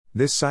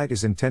This site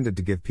is intended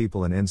to give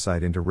people an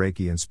insight into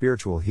Reiki and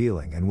spiritual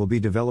healing and will be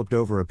developed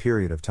over a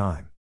period of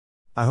time.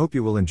 I hope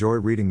you will enjoy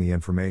reading the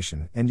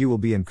information and you will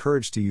be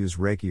encouraged to use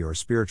Reiki or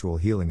spiritual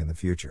healing in the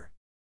future.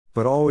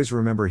 But always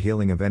remember,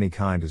 healing of any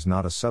kind is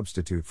not a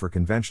substitute for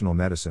conventional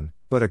medicine,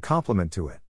 but a complement to it.